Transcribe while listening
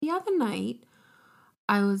other night,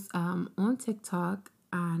 I was on TikTok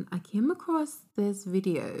and I came across this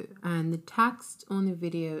video, and the text on the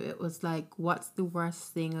video, it was like, what's the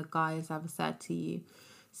worst thing a guy has ever said to you?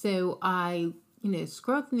 So I,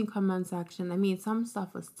 scrolled in the comment section. I mean, some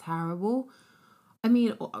stuff was terrible. I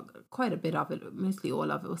mean, quite a bit of it, mostly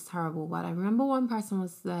all of it was terrible. But I remember one person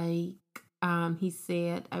was like, he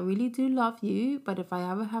said, I really do love you, but if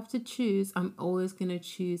I ever have to choose, I'm always going to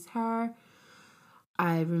choose her.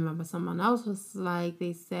 I remember someone else was like,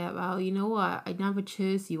 they said, well, you know what? I never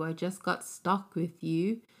chose you. I just got stuck with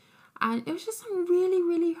you. And it was just some really,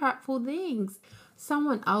 really hurtful things.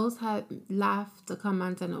 Someone else had left a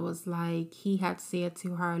comment and it was like, he had said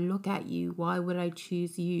to her, look at you. Why would I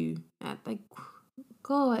choose you? And like,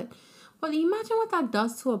 God. Well, imagine what that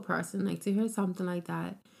does to a person, like to hear something like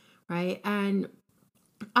that, right? And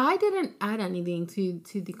I didn't add anything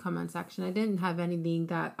to the comment section. I didn't have anything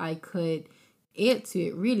that I could add to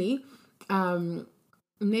it, really.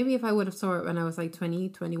 Maybe if I would have saw it when I was like 20,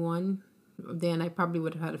 21, then I probably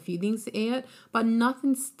would have had a few things to add, but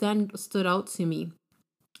nothing stood out to me.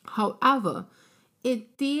 However,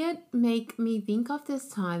 it did make me think of this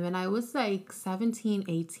time, and I was like 17,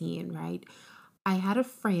 18, right? I had a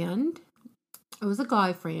friend. It was a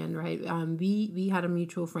guy friend, right? We had a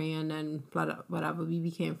mutual friend, and whatever, we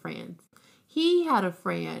became friends. He had a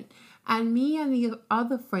friend, and me and the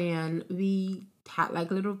other friend, we had like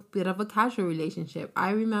a little bit of a casual relationship. I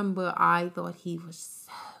remember I thought he was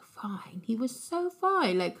so fine. He was so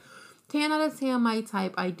fine. Like 10 out of 10 my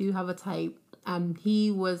type. I do have a type, and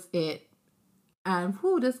he was it. And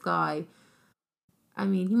this guy, I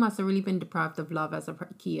mean, he must have really been deprived of love as a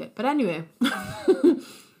kid. But anyway,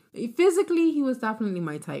 physically, he was definitely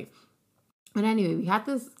my type. And anyway, we had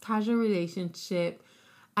this casual relationship.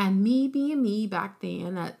 And me being me back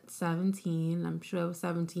then at 17, I'm sure I was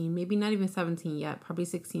 17, maybe not even 17 yet, probably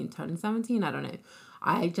 16, turning 17, I don't know.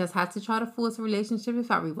 I just had to try to force a relationship with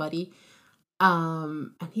everybody.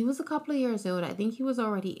 And he was a couple of years old. I think he was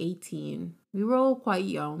already 18. We were all quite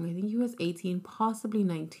young. I think he was 18, possibly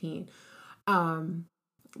 19.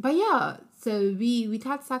 But yeah, so we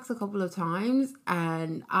had sex a couple of times,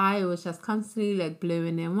 and I was just constantly like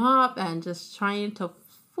blowing him up and just trying to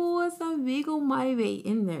force and wiggle my way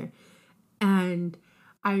in there. And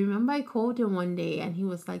I remember I called him one day and he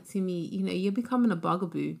was like to me, you're becoming a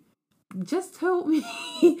bugaboo. Just told me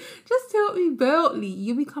boldly,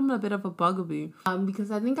 you're becoming a bit of a bugaboo. Because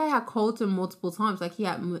I think I had called him multiple times, like he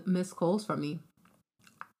had missed calls from me.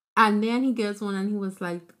 And then he goes on and he was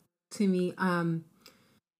like to me,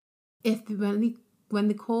 when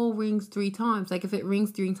the call rings 3 times, like if it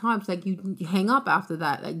rings 3 times, like you hang up after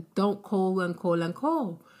that, like don't call and call and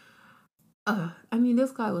call. I mean,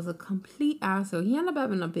 this guy was a complete asshole. He ended up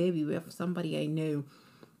having a baby with somebody I knew,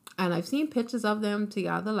 and I've seen pictures of them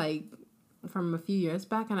together, like from a few years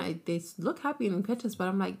back, and they look happy in the pictures, but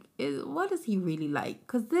I'm like, what is he really like?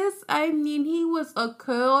 Because he was a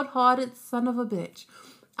cold-hearted son of a bitch.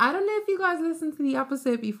 I don't know if you guys listened to the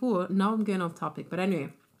episode before. No, I'm getting off topic, but anyway,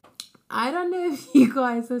 I don't know if you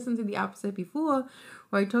guys listened to the episode before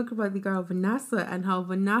where I talked about the girl Vanessa and how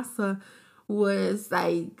Vanessa was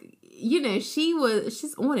like,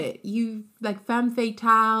 she's on it. You like femme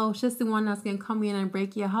fatale. She's the one that's gonna come in and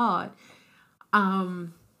break your heart.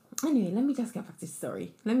 Anyway, let me just get back to the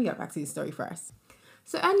story. Let me get back to the story first.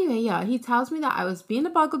 So anyway, yeah, he tells me that I was being a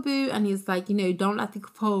bugaboo, and he's like, don't let the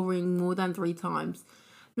phone ring more than 3 times.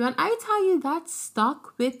 When I tell you that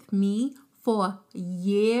stuck with me for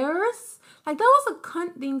years. Like, that was a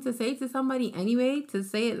cunt thing to say to somebody anyway, to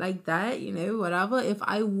say it like that, whatever. If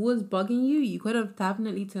I was bugging you, you could have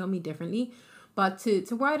definitely told me differently. But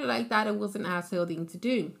to word it like that, it was an asshole thing to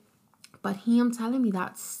do. But him telling me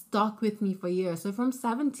that stuck with me for years. So from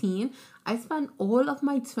 17, I spent all of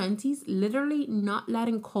my 20s literally not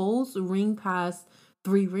letting calls ring past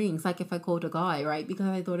 3 rings. Like if I called a guy, right? Because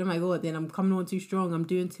I thought, oh my God, then I'm coming on too strong. I'm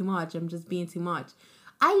doing too much. I'm just being too much.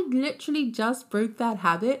 I literally just broke that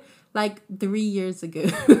habit like 3 years ago.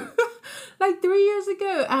 Like 3 years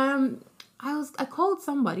ago. I called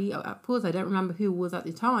somebody, of course I don't remember who it was at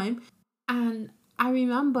the time, and I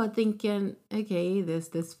remember thinking, okay,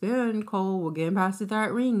 this phone call, we're getting past the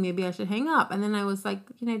 3rd ring, maybe I should hang up. And then I was like,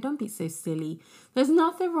 don't be so silly. There's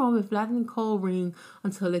nothing wrong with letting the call ring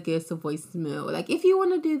until it goes to voicemail. Like, if you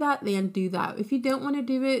want to do that, then do that. If you don't want to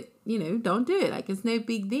do it, don't do it. Like, it's no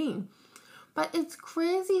big thing. But it's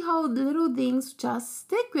crazy how little things just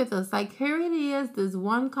stick with us. Like, here it is, this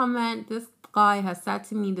one comment this guy has said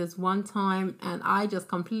to me this one time, and I just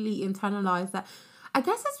completely internalized that. I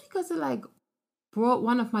guess it's because of like brought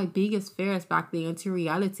one of my biggest fears back then into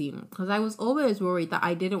reality, because I was always worried that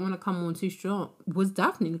I didn't want to come on too strong. Was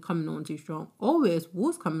definitely coming on too strong. Always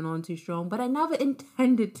was coming on too strong, but I never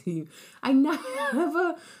intended to. I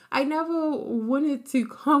never I never wanted to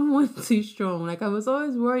come on too strong. Like, I was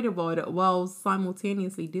always worried about it while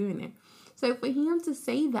simultaneously doing it. So for him to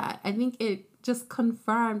say that, I think it just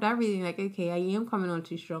confirmed everything. Like, okay, I am coming on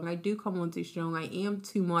too strong. I do come on too strong. I am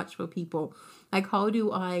too much for people. Like, how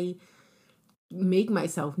do I make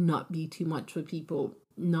myself not be too much for people?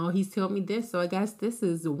 No, he's told me this, so I guess this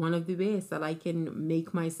is one of the ways that I can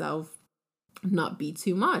make myself not be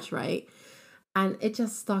too much, right? And it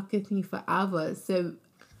just stuck with me forever. So,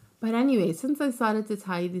 but anyway, since I started to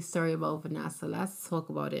tell you the story about Vanessa, let's talk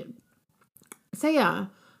about it. So yeah,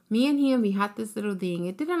 me and him, we had this little thing.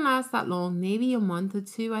 It didn't last that long, maybe a month or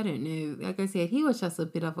two. I don't know. Like I said, he was just a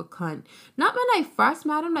bit of a cunt. Not when I first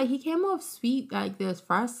met him. Like, he came off sweet, like, those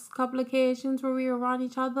first couple occasions where we were around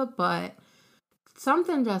each other, but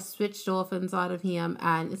something just switched off inside of him,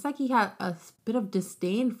 and it's like he had a bit of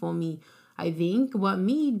disdain for me, I think. But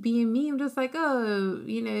me being me, I'm just like, oh,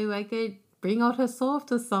 I could bring out her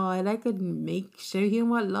softer side. I could show him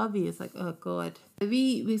what love is. Like, oh god.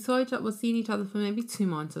 We saw each other, was seeing each other for maybe 2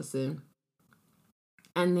 months or so.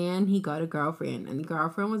 And then he got a girlfriend, and the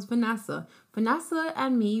girlfriend was Vanessa. Vanessa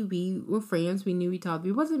and me, we were friends. We knew each other.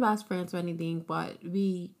 We wasn't best friends or anything, but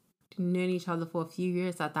we known each other for a few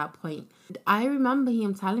years at that point. I remember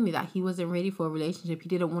him telling me that he wasn't ready for a relationship. He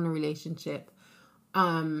didn't want a relationship.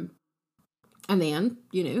 And then,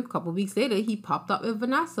 a couple weeks later, he popped up with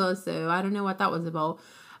Vanessa. So I don't know what that was about.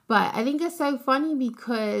 But I think it's so funny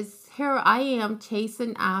because here I am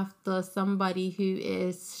chasing after somebody who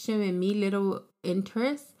is showing me little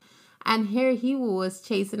interest. And here he was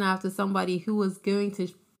chasing after somebody who was going to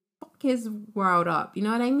fuck his world up. You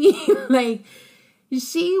know what I mean? Like,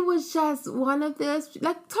 she was just one of this,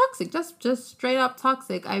 like, toxic, just straight up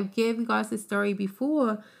toxic. I gave you guys this story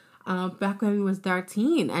before, back when we was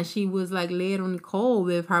 13, and she was like laid on the coal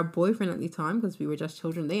with her boyfriend at the time, because we were just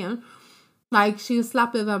children then. Like, she was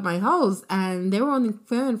slapping at my house, and they were on the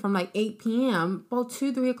phone from like 8 p.m. about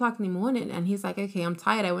 2-3 o'clock in the morning, and he's like, okay, I'm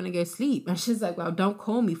tired, I want to go sleep. And she's like, well, don't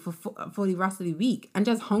call me for the rest of the week, and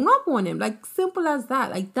just hung up on him. Like, simple as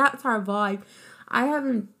that. Like, that's her vibe. I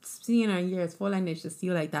haven't seen her in years, for language to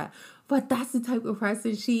see like that. But that's the type of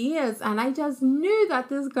person she is. And I just knew that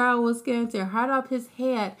this girl was going to hurt up his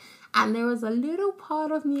head. And there was a little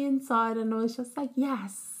part of me inside, and I was just like,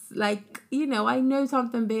 yes. Like, I know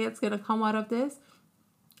something bad's going to come out of this.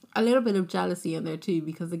 A little bit of jealousy in there too,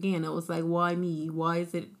 because again, it was like, why me? Why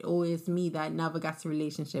is it always me that never gets a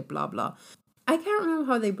relationship, blah, blah. I can't remember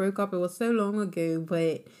how they broke up. It was so long ago,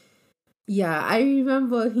 but yeah, I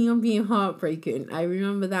remember him being heartbreaking. I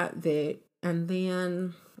remember that bit. And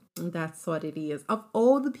then that's what it is. Of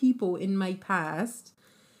all the people in my past,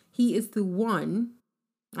 he is the one.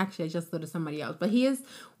 Actually, I just thought of somebody else. But he is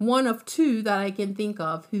one of two that I can think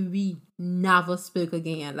of who we never spoke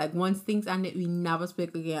again. Like, once things ended, we never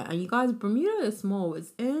spoke again. And you guys, Bermuda is small.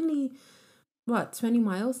 It's only, 20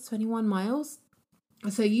 miles, 21 miles?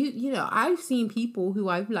 So, I've seen people who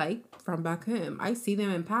I've liked from back home. I see them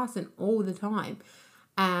in passing all the time.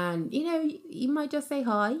 And, you might just say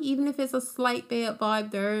hi, even if it's a slight bad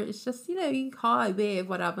vibe there. It's just, you hi, babe,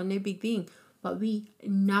 whatever, no big thing. But we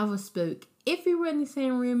never spoke. If we were in the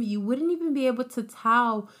same room, you wouldn't even be able to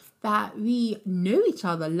tell that we know each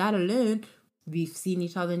other, let alone we've seen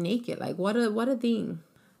each other naked. Like, what a thing.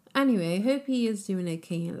 Anyway, I hope he is doing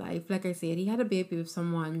okay in life. Like I said, he had a baby with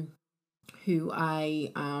someone who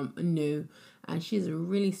I knew, and she's a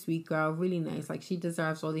really sweet girl, really nice. Like, she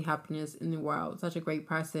deserves all the happiness in the world. Such a great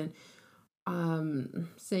person.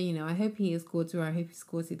 So I hope he is good to her. I hope he's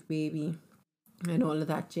good to the baby and all of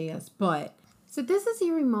that jazz. But so this is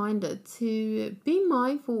a reminder to be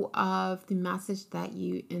mindful of the message that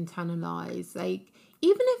you internalize. Like,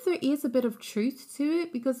 even if there is a bit of truth to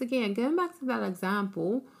it, because again, going back to that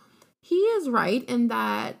example, he is right in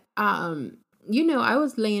that I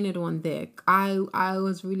was laying it on thick. I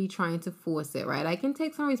was really trying to force it, right? I can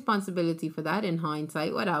take some responsibility for that in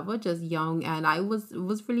hindsight, whatever, just young, and I was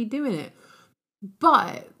really doing it.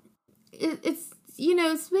 But it's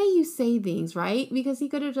it's the way you say things, right? Because he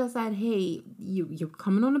could have just said, hey, you're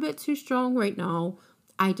coming on a bit too strong right now.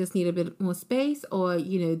 I just need a bit more space, or,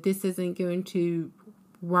 this isn't going to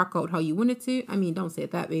work out how you want it to. I mean, don't say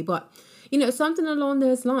it that way, but, something along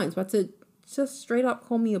those lines. But to just straight up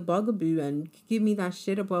call me a bugaboo and give me that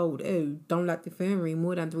shit about, oh, don't let the phone ring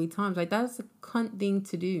more than 3 times. Like, that's a cunt thing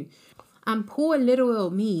to do. And poor little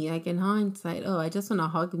old me, like in hindsight, oh, I just want to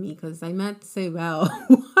hug me because I meant so well.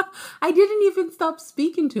 I didn't even stop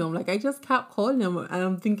speaking to him. Like, I just kept calling him, and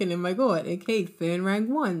I'm thinking, oh my God, okay, phone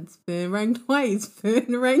rang once, phone rang twice,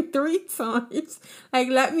 phone rang 3 times. Like,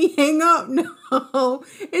 let me hang up. No,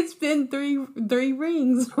 it's been three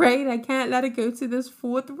rings, right? I can't let it go to this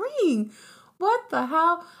fourth ring. What the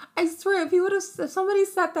hell? I swear, if somebody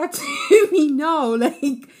said that to me, no,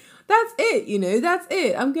 like, that's it, that's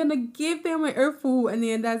it. I'm gonna give them my earful and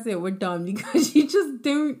then that's it. We're done because you just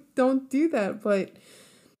don't do that. But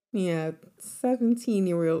yeah,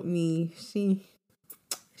 17-year-old me, she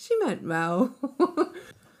meant well.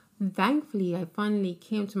 Thankfully, I finally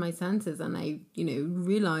came to my senses and I,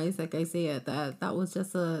 realized, like I said, that was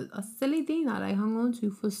just a silly thing that I hung on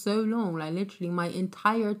to for so long. Like literally my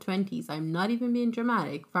entire 20s. I'm not even being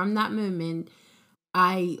dramatic. From that moment,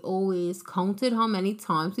 I always counted how many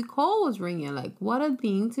times the call was ringing. Like, what a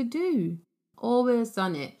thing to do. Always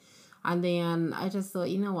done it. And then I just thought,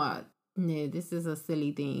 you know what? No, this is a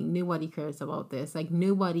silly thing. Nobody cares about this. Like,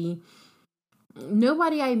 nobody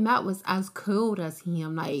I met was as cold as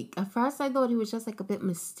him. Like, at first I thought he was just like a bit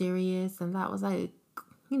mysterious, and that was like,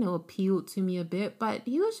 appealed to me a bit. But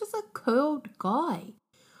he was just a cold guy.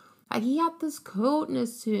 Like, he had this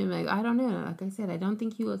coldness to him. Like, I don't know. Like I said, I don't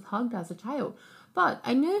think he was hugged as a child. But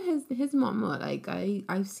I know his mama. Like,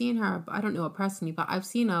 I've seen her. I don't know her personally, but I've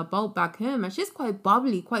seen her about back home. And she's quite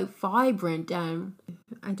bubbly, quite vibrant. And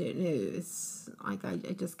I don't know. It's like, I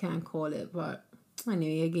just can't call it. But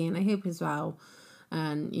anyway, again, I hope he's well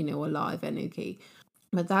and, alive and okay.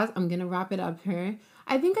 But I'm going to wrap it up here.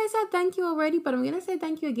 I think I said thank you already, but I'm going to say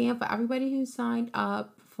thank you again for everybody who signed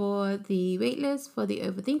up for the waitlist for the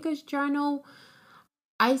Overthinkers Journal.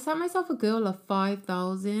 I set myself a goal of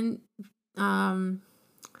 5,000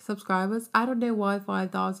 subscribers. I don't know why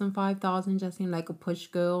 5,000 just seemed like a push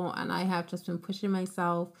goal, and I have just been pushing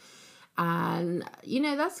myself. And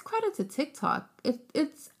that's credit to TikTok.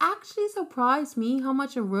 It's actually surprised me how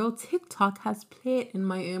much a real TikTok has played in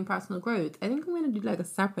my own personal growth. I think I'm gonna do like a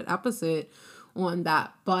separate episode on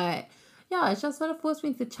that, but yeah, it's just sort of forced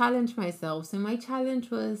me to challenge myself. So my challenge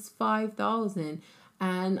was 5,000,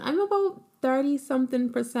 and I'm about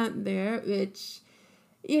 30-something% there, which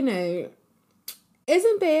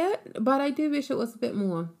isn't bad, but I do wish it was a bit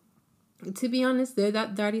more. To be honest, though,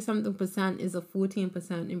 that 30-something% is a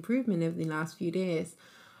 14% improvement over the last few days.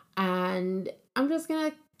 And I'm just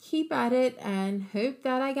going to keep at it and hope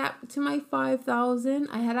that I get to my 5,000.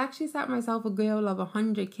 I had actually set myself a goal of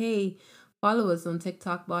 100K followers on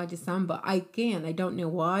TikTok by December. Again, I don't know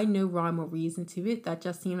why, no rhyme or reason to it. That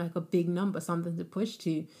just seemed like a big number, something to push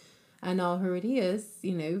to. And now here it is,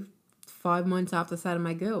 5 months after setting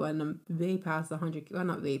my goal, and I'm way past 100K. Well,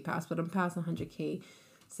 not way past, but I'm past 100K.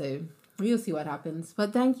 So we'll see what happens.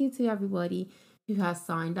 But thank you to everybody who has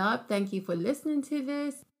signed up. Thank you for listening to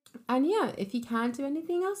this. And yeah, if you can't do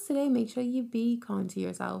anything else today, make sure you be kind to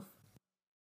yourself.